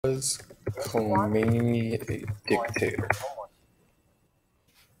Was Khomeini a dictator?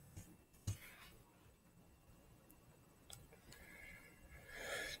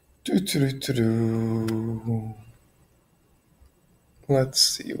 Doo-doo-doo-doo-doo. Let's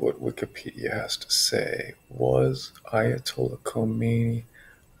see what Wikipedia has to say. Was Ayatollah Khomeini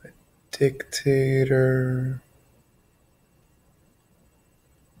a dictator?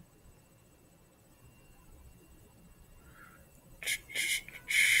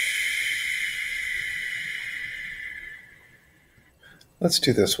 Let's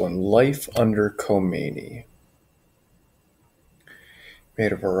do this one. Life under Khomeini.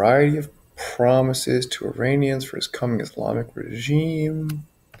 Made a variety of promises to Iranians for his coming Islamic regime.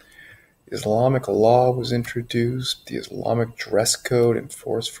 Islamic law was introduced. The Islamic dress code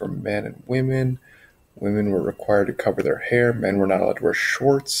enforced for men and women. Women were required to cover their hair. Men were not allowed to wear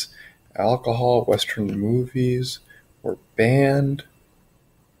shorts. Alcohol, Western movies were banned.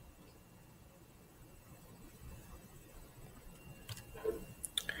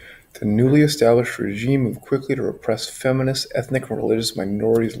 The newly established regime moved quickly to repress feminists, ethnic and religious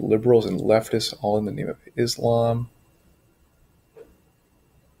minorities, liberals, and leftists, all in the name of Islam.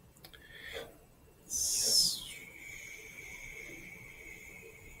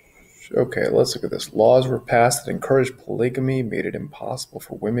 Okay, let's look at this. Laws were passed that encouraged polygamy, made it impossible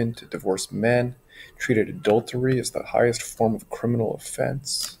for women to divorce men, treated adultery as the highest form of criminal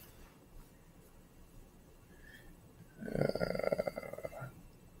offense.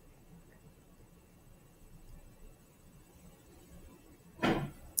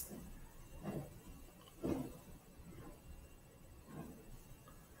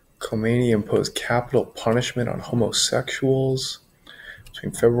 Khomeini imposed capital punishment on homosexuals.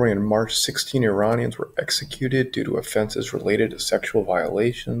 Between February and March, 16 Iranians were executed due to offenses related to sexual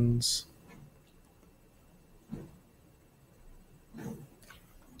violations.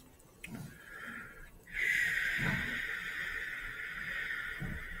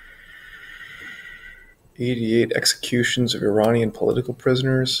 '88 executions of Iranian political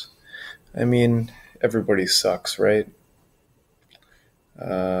prisoners. I mean, everybody sucks, right?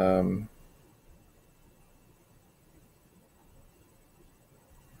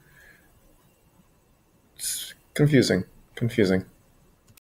 It's confusing.